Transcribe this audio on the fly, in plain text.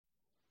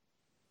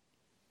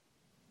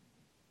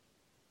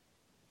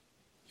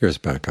Years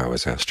back I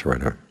was asked to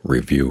write a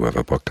review of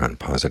a book on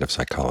positive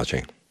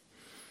psychology,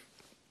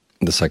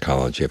 the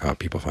psychology of how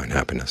people find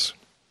happiness,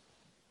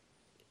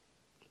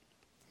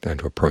 and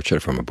to approach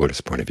it from a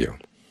Buddhist point of view.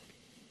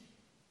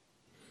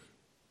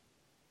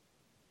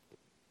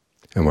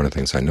 And one of the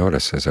things I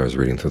noticed as I was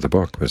reading through the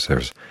book was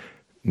there's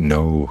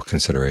no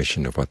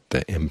consideration of what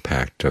the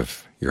impact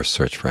of your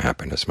search for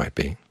happiness might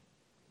be.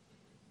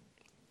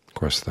 Of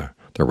course, the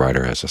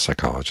writer, as a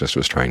psychologist,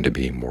 was trying to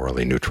be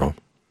morally neutral,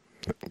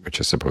 which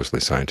is supposedly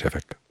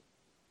scientific.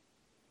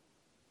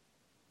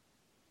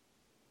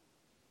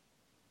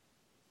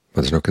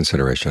 But there's no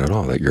consideration at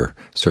all that your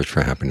search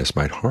for happiness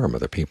might harm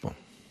other people.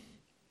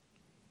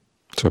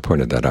 So I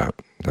pointed that out,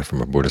 that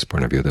from a Buddhist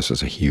point of view, this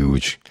is a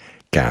huge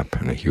gap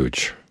and a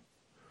huge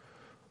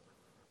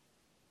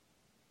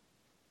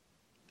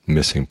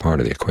missing part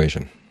of the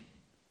equation.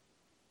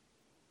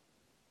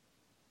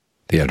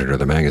 The editor of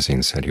the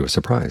magazine said he was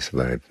surprised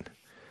that I had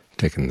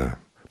taken the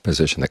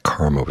position that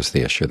karma was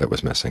the issue that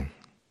was missing.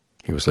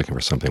 He was looking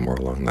for something more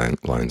along the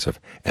lines of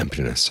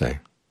emptiness, say.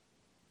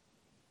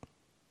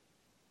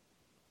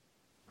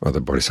 Or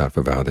the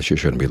Bodhisattva vow that you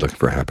shouldn't be looking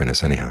for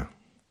happiness anyhow.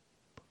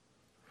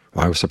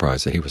 Well, I was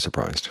surprised that he was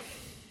surprised.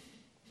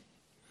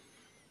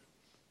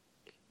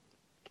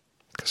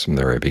 Because from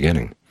the very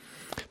beginning,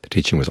 the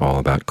teaching was all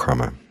about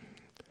karma.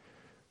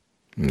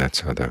 And that's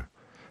how the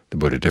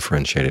Buddha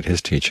differentiated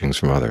his teachings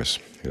from others.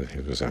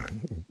 He was a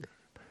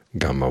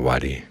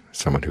Gammawadi,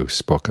 someone who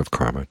spoke of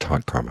karma,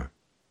 taught karma.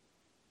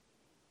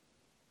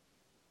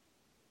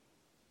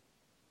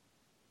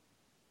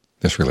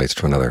 This relates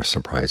to another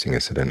surprising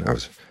incident. I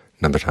was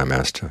another time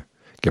asked to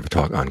give a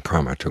talk on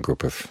karma to a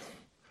group of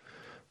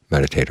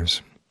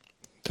meditators,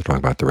 to talk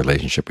about the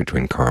relationship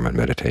between karma and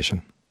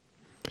meditation.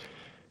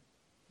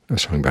 I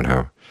was talking about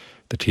how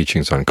the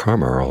teachings on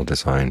karma are all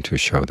designed to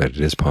show that it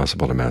is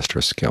possible to master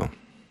a skill.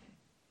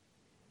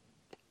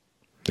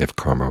 If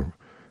karma,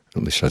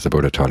 at least as the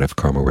Buddha taught, if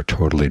karma were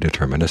totally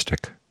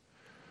deterministic,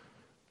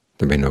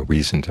 there'd be no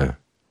reason to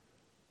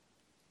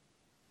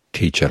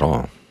teach at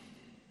all.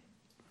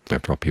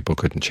 After all, people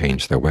couldn't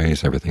change their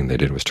ways. Everything they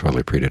did was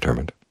totally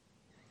predetermined.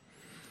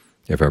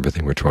 If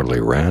everything were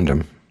totally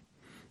random,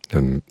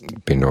 then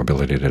there'd be no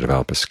ability to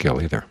develop a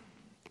skill either.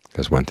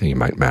 Because one thing you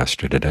might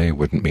master today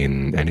wouldn't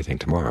mean anything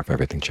tomorrow if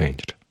everything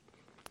changed.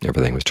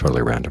 Everything was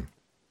totally random.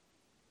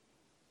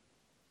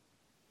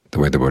 The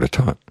way the Buddha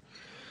taught,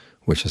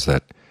 which is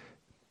that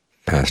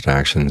past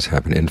actions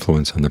have an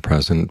influence on the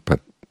present, but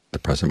the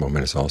present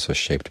moment is also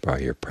shaped by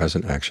your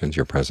present actions,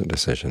 your present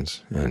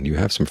decisions, and you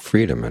have some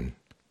freedom in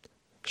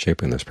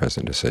shaping those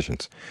present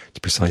decisions. It's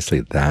precisely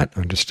that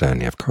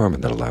understanding of karma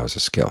that allows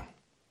a skill,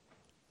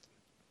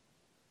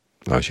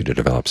 allows you to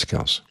develop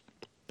skills.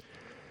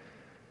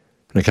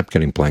 And I kept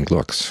getting blank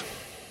looks.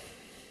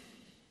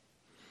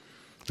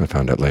 I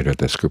found out later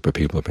this group of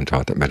people have been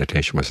taught that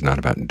meditation was not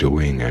about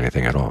doing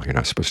anything at all. You're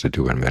not supposed to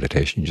do in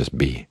meditation, you just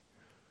be.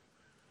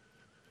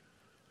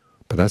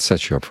 But that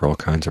sets you up for all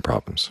kinds of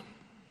problems.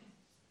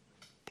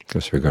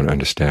 Because if you're going to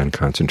understand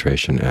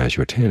concentration as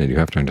you attain it, you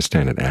have to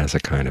understand it as a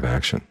kind of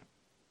action.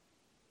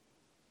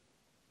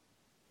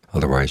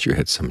 Otherwise you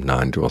hit some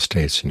non-dual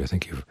states and you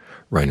think you've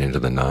run into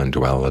the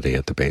non-duality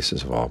at the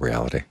basis of all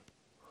reality.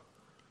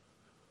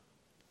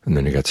 And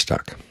then you get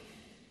stuck.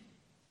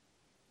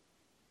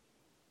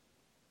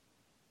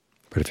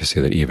 But if you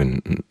see that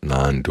even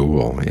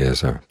non-dual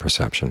is a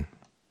perception,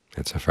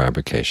 it's a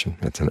fabrication,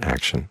 it's an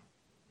action,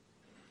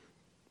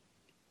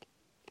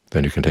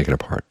 then you can take it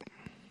apart.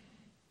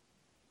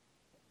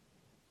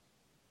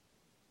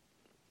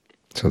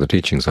 So the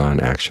teachings on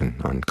action,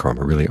 on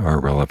karma, really are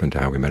relevant to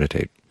how we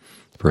meditate.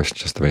 First,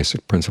 just the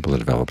basic principle of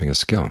developing a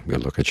skill. You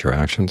look at your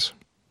actions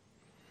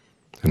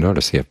and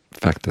notice the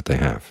effect that they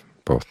have,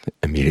 both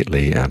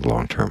immediately and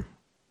long-term.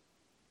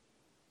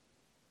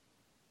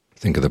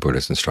 Think of the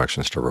Buddha's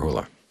instructions to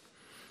Rahula.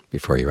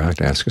 Before you act,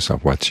 ask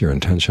yourself, what's your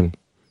intention?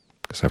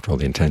 Because after all,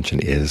 the intention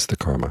is the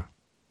karma,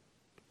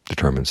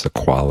 determines the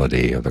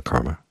quality of the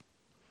karma.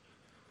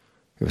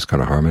 If it's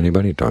going to harm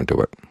anybody, don't do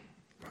it.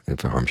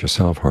 If it harms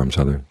yourself, harms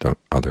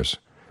others,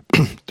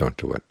 don't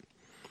do it.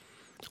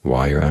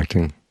 While you're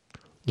acting,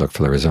 look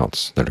for the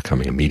results that are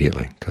coming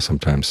immediately, because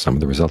sometimes some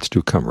of the results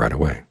do come right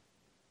away.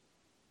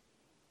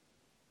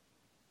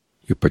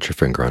 You put your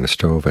finger on a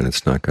stove and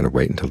it's not going to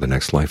wait until the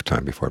next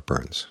lifetime before it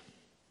burns.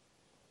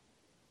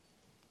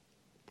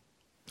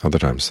 Other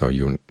times, though,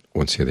 you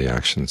won't see the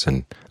actions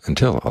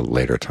until a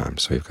later time,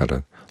 so you've got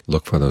to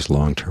look for those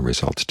long-term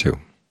results too.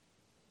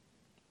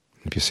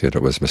 If you see that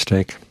it was a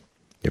mistake,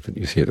 if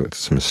you see it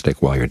was a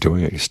mistake while you're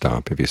doing it, you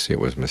stop. If you see it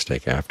was a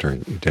mistake after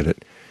you did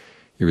it,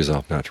 you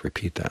resolve not to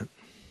repeat that. And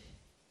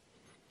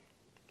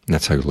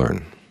that's how you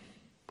learn.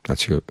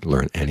 That's how you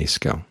learn any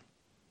skill.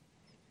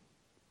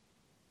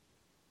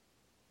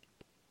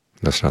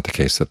 That's not the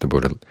case that the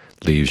Buddha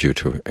leaves you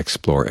to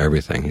explore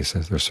everything. He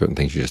says there are certain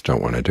things you just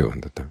don't want to do,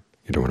 and that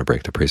you don't want to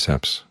break the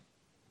precepts.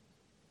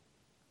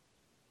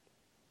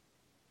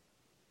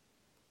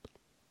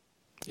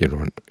 You don't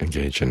want to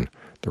engage in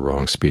the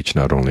wrong speech,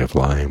 not only of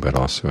lying, but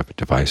also of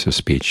divisive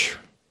speech,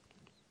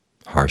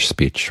 harsh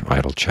speech,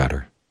 idle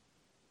chatter.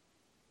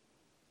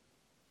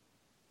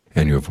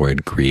 And you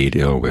avoid greed,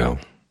 ill will,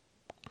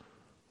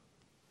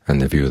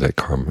 and the view that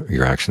karma,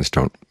 your actions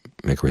don't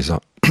make a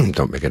result,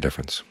 don't make a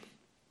difference.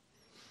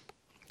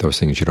 Those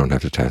things you don't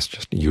have to test,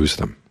 just use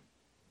them.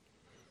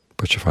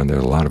 But you find there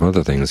are a lot of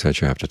other things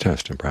that you have to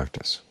test and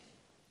practice,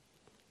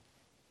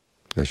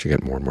 as you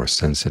get more and more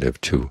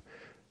sensitive to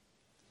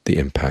the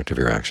impact of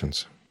your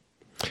actions.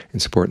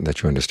 It's important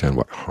that you understand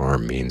what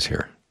harm means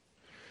here.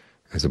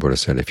 As the Buddha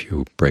said, if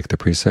you break the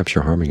precepts,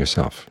 you're harming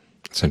yourself.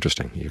 It's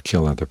interesting. You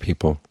kill other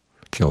people,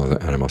 kill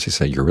other animals. He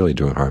said you're really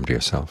doing harm to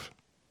yourself.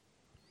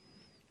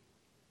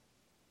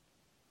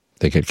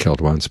 They get killed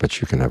once, but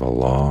you can have a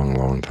long,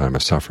 long time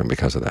of suffering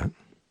because of that.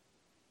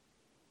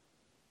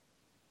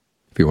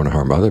 If you want to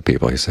harm other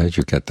people, he says,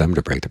 you get them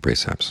to break the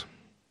precepts.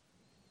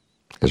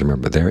 Because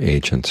remember, they're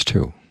agents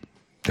too.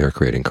 They're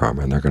creating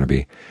karma, and they're going to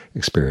be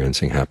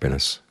experiencing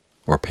happiness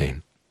or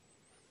pain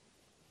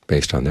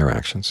based on their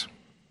actions.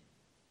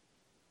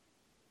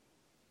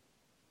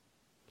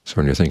 So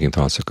when you're thinking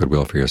thoughts of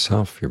goodwill for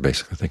yourself, you're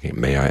basically thinking,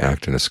 may I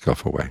act in a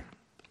skillful way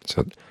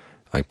so that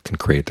I can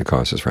create the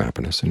causes for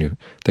happiness. And you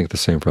think the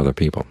same for other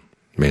people.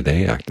 May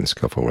they act in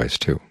skillful ways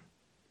too.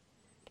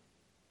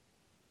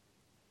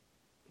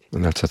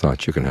 And that's a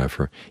thought you can have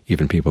for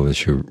even people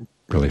that you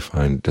really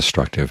find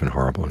destructive and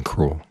horrible and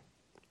cruel.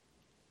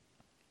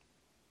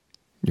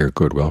 Your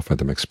goodwill for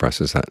them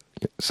expresses that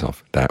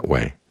itself that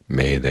way.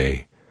 May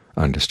they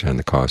understand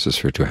the causes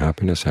for true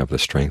happiness, have the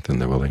strength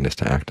and the willingness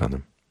to act on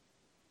them.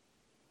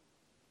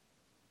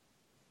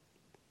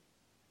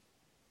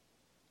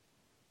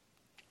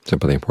 So,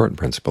 but the important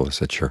principle is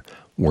that you're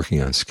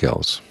working on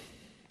skills,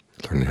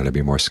 learning how to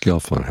be more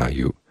skillful in how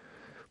you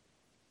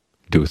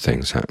do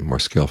things, more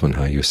skillful in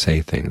how you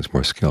say things,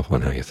 more skillful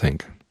in how you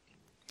think,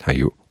 how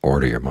you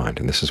order your mind.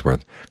 And this is where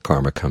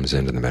karma comes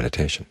into the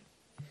meditation.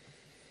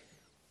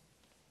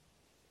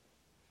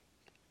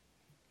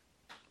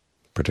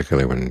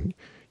 Particularly when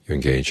you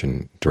engage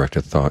in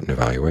directed thought and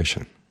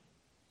evaluation.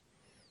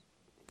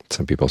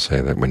 Some people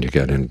say that when you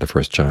get into the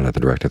first jhana, the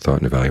directed thought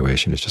and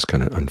evaluation is just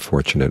kind of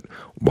unfortunate,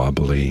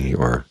 wobbly,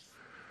 or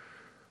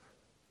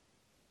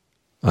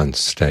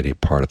unsteady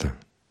part of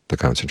the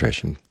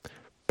concentration.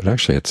 But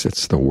actually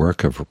it's the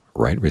work of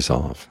right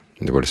resolve.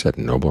 And the Buddha said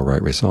noble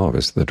right resolve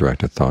is the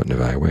directed thought and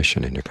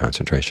evaluation in your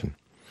concentration.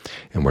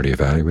 And what are you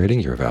evaluating?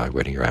 You're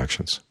evaluating your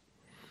actions.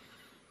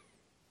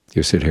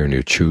 You sit here and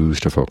you choose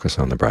to focus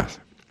on the breath.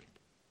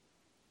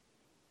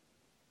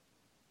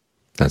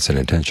 That's an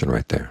intention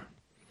right there.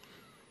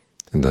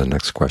 And the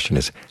next question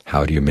is,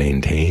 how do you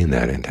maintain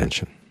that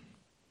intention?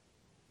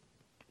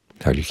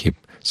 How do you keep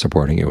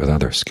supporting it with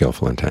other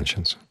skillful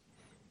intentions?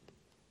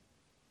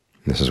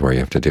 And this is where you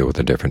have to deal with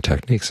the different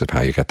techniques of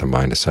how you get the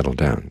mind to settle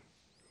down,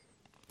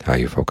 how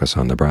you focus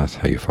on the breath,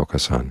 how you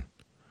focus on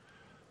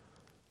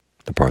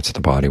the parts of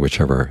the body,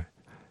 whichever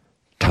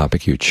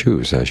topic you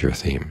choose as your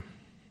theme.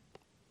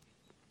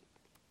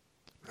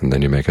 And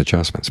then you make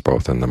adjustments,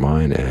 both in the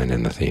mind and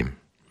in the theme,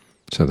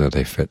 so that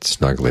they fit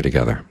snugly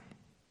together.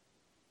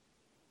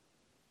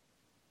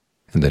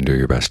 And then do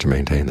your best to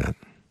maintain that,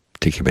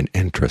 to keep an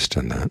interest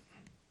in that.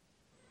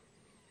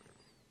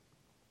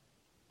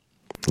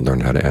 Learn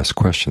how to ask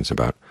questions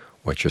about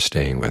what you're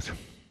staying with.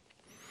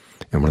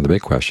 And one of the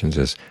big questions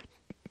is,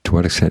 to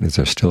what extent is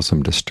there still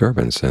some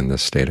disturbance in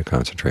this state of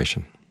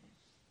concentration?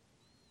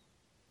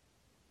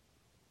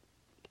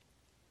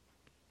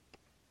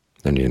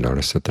 Then you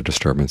notice that the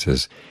disturbance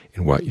is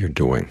in what you're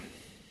doing.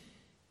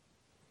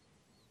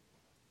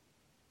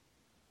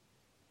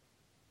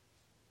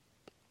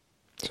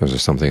 So is there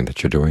something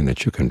that you're doing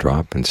that you can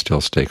drop and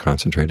still stay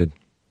concentrated?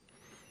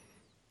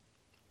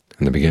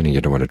 In the beginning, you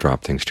don't want to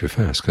drop things too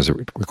fast, because it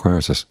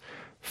requires a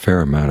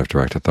fair amount of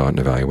directed thought and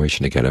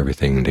evaluation to get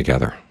everything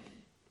together.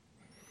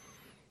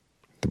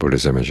 The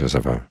Buddha's images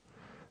of a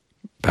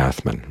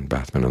bathman.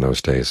 Bathman in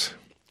those days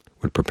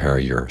would prepare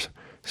your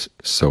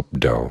soap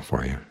dough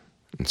for you.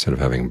 Instead of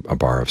having a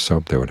bar of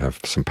soap, they would have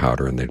some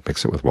powder and they'd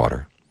mix it with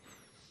water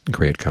and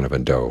create kind of a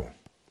dough,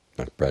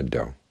 like bread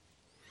dough.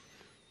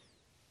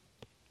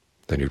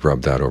 Then you'd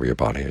rub that over your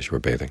body as you were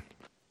bathing.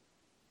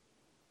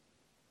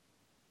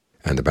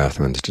 And the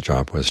bathman's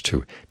job was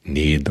to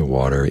knead the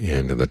water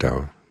into the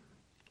dough,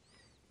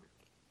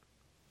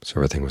 so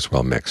everything was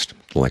well mixed,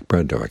 like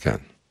bread dough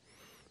again.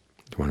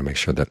 You want to make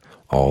sure that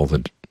all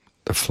the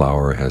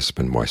flour has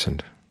been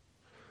moistened,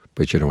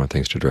 but you don't want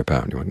things to drip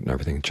out. You want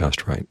everything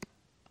just right.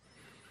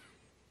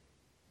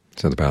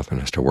 So the bathman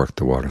has to work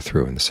the water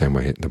through in the same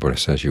way the Buddha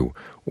says you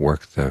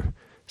work the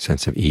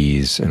sense of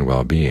ease and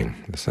well-being,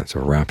 the sense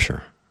of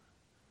rapture.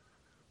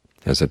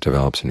 As it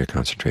develops in your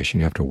concentration,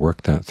 you have to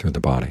work that through the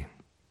body.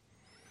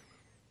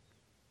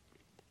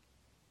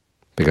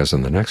 Because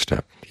in the next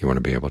step, you want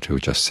to be able to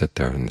just sit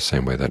there in the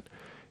same way that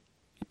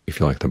you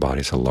feel like the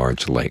body's a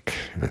large lake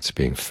and it's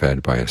being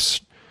fed by a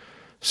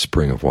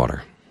spring of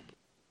water.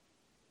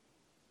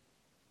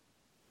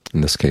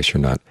 In this case,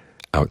 you're not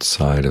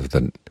outside of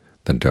the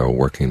dough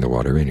working the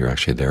water in. You're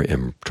actually there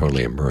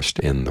totally immersed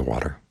in the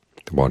water.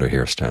 The water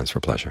here stands for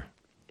pleasure.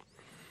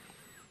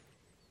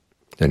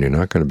 then you're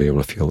not going to be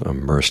able to feel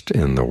immersed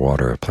in the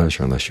water of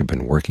pleasure unless you've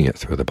been working it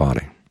through the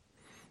body.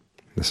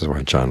 This is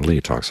why John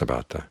Lee talks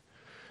about the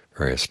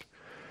various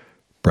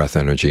breath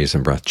energies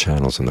and breath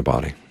channels in the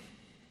body.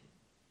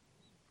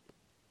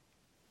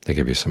 They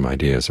give you some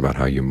ideas about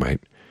how you might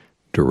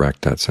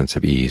direct that sense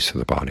of ease to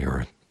the body,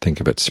 or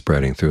think of it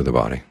spreading through the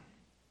body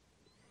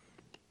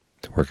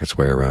to work its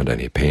way around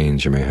any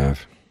pains you may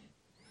have,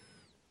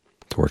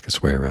 to work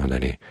its way around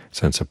any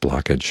sense of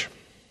blockage.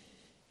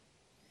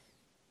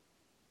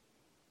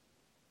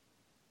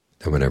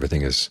 And when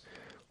everything is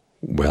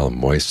well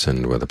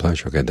moistened with the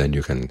pleasure, okay, then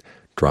you can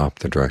drop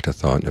the directed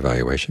thought and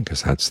evaluation,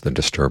 because that's the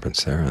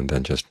disturbance there, and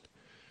then just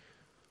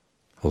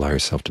allow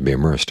yourself to be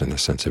immersed in the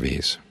sense of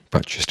ease.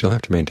 But you still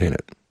have to maintain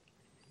it.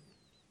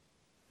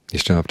 You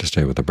still have to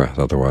stay with the breath.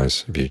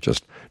 Otherwise, if you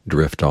just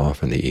drift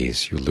off in the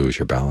ease, you lose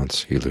your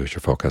balance, you lose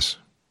your focus.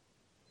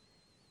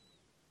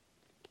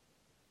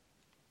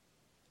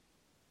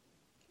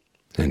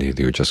 And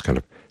either you just kind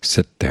of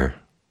sit there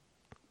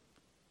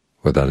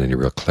without any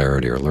real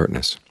clarity or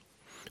alertness,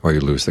 or you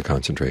lose the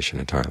concentration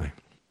entirely.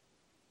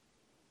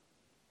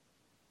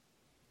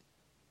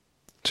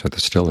 So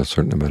there's still a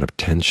certain amount of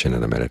tension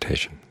in the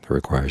meditation that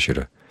requires you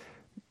to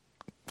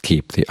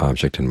keep the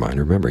object in mind.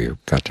 Remember,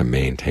 you've got to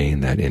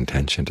maintain that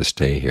intention to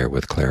stay here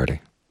with clarity.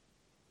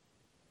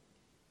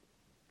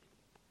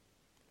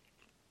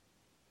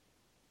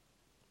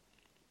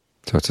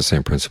 So it's the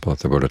same principle that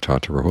the Buddha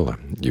taught to Rahula.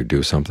 You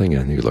do something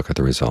and you look at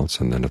the results,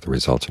 and then if the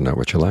results are not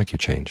what you like, you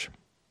change.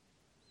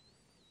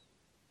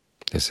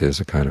 This is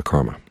a kind of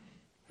karma.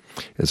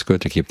 It's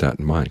good to keep that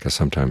in mind, because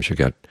sometimes you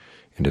get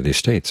into these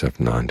states of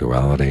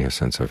non-duality, a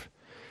sense of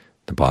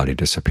the body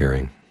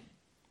disappearing,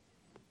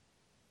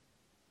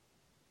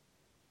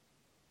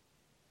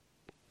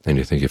 and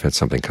you think you've hit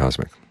something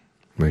cosmic.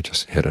 You may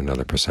just hit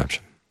another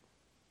perception.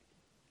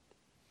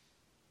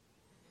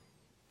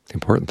 The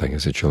important thing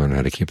is that you learn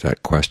how to keep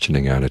that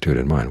questioning attitude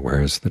in mind.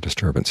 Where is the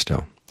disturbance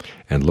still?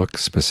 And look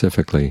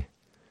specifically,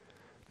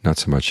 not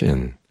so much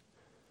in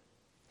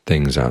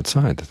things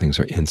outside, the things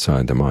are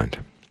inside the mind.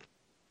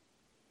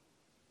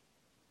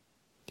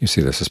 You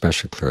see this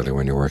especially clearly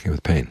when you're working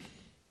with pain.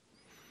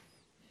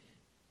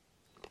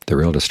 The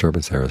real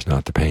disturbance there is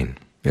not the pain.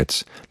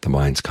 It's the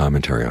mind's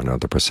commentary on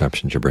other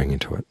perceptions you're bringing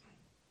to it.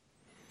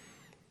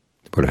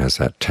 The Buddha has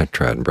that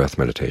tetrad in breath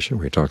meditation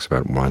where he talks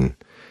about 1,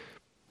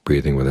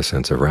 breathing with a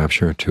sense of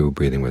rapture, 2,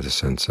 breathing with a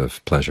sense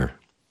of pleasure,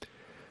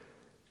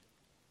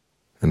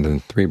 and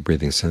then 3,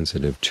 breathing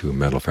sensitive to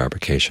mental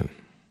fabrication,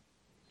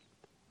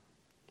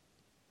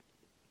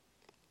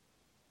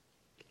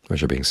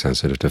 which are being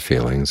sensitive to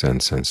feelings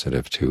and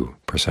sensitive to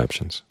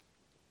perceptions,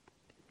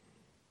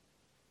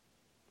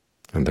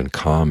 and then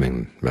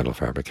calming mental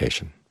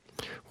fabrication.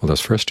 Well, those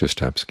first 2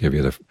 steps give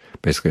you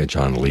basically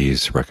John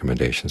Lee's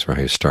recommendations for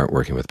how you start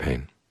working with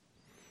pain.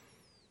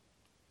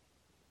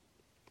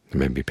 There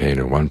may be pain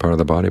in one part of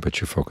the body,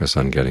 but you focus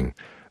on getting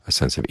a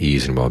sense of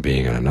ease and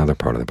well-being in another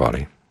part of the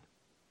body.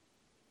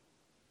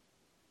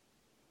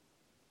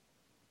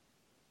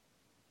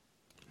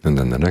 And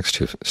then the next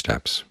 2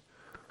 steps,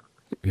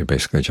 you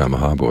basically John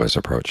Mahabua's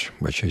approach,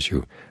 which is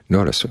you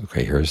notice,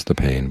 okay, here's the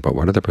pain, but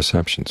what are the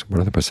perceptions? What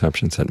are the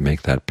perceptions that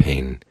make that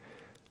pain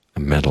a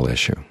mental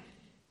issue?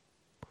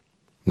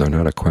 Learn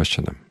how to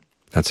question them.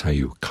 That's how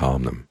you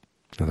calm them.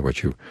 In other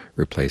words, you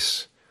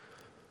replace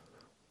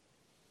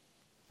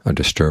a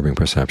disturbing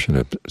perception,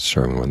 a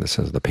disturbing one that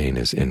says the pain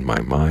is in my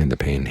mind, the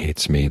pain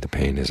hates me, the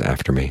pain is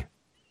after me,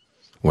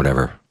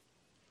 whatever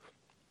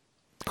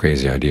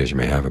crazy ideas you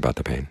may have about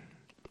the pain.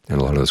 And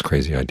a lot of those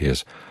crazy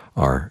ideas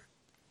are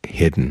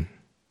hidden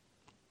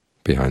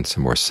behind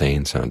some more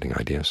sane-sounding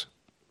ideas.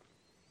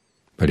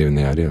 But even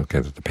the idea, okay,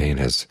 that the pain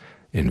has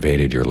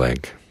invaded your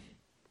leg.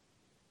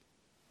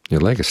 Your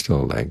leg is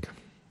still a leg.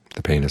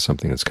 The pain is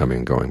something that's coming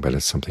and going, but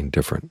it's something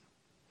different.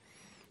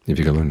 If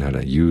you can learn how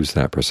to use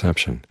that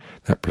perception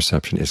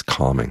is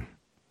calming.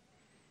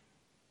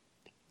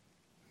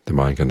 The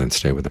mind can then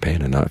stay with the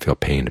pain and not feel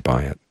pained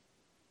by it.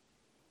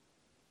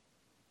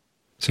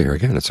 So here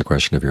again, it's a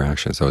question of your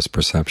actions, those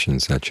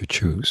perceptions that you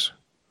choose.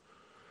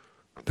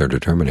 They're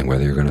determining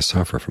whether you're going to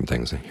suffer from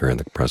things here in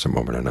the present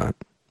moment or not.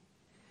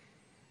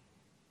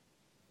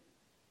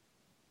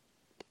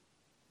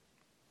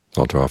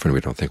 All too often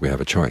we don't think we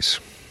have a choice.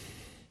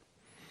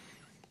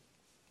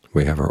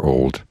 We have our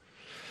old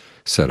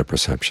set of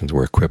perceptions.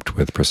 We're equipped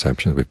with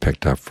perceptions we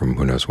picked up from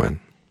who knows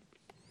when.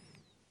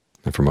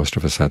 And for most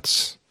of us,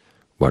 that's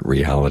what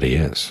reality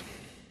is.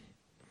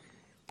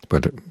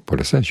 But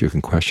Buddha says you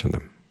can question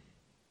them,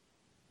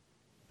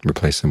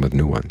 replace them with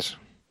new ones,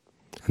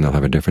 and they'll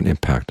have a different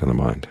impact on the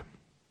mind.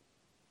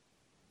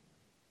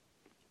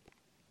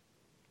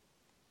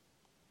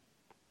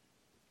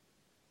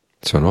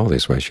 So in all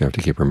these ways, you have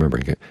to keep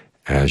remembering,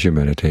 as you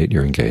meditate,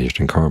 you're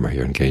engaged in karma,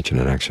 you're engaged in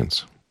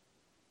actions.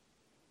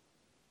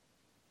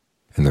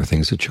 And there are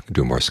things that you can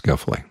do more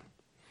skillfully.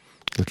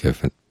 You'll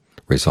give it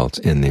results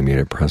in the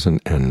immediate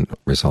present and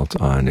results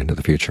on into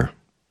the future.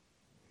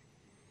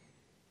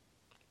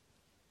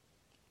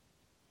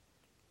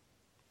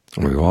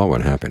 And we all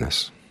want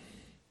happiness.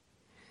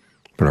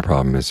 But our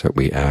problem is that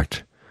we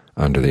act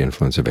under the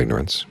influence of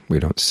ignorance. We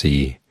don't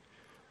see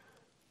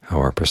how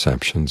our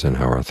perceptions and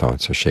how our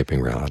thoughts are shaping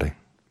reality.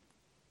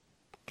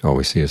 All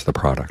we see is the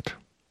product.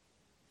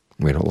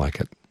 We don't like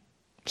it.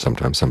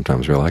 Sometimes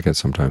we like it,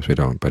 sometimes we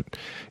don't, but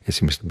it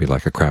seems to be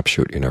like a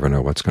crapshoot. You never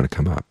know what's going to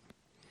come up.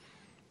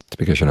 It's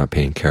because you're not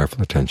paying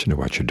careful attention to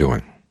what you're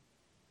doing.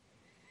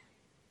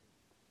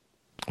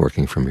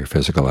 Working from your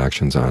physical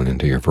actions on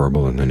into your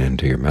verbal and then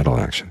into your mental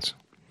actions.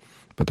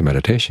 But the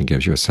meditation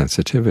gives you a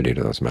sensitivity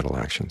to those mental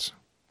actions.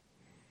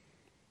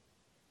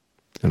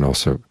 And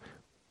also,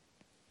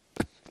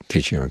 the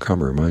teaching on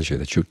karma reminds you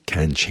that you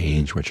can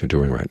change what you're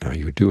doing right now.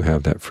 You do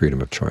have that freedom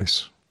of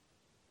choice.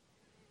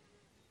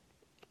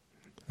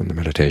 And the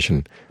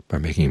meditation, by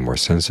making you more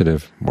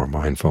sensitive, more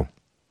mindful,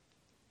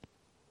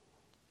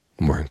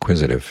 more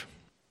inquisitive,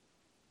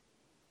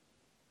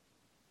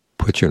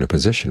 puts you in a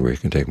position where you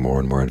can take more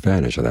and more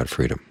advantage of that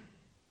freedom.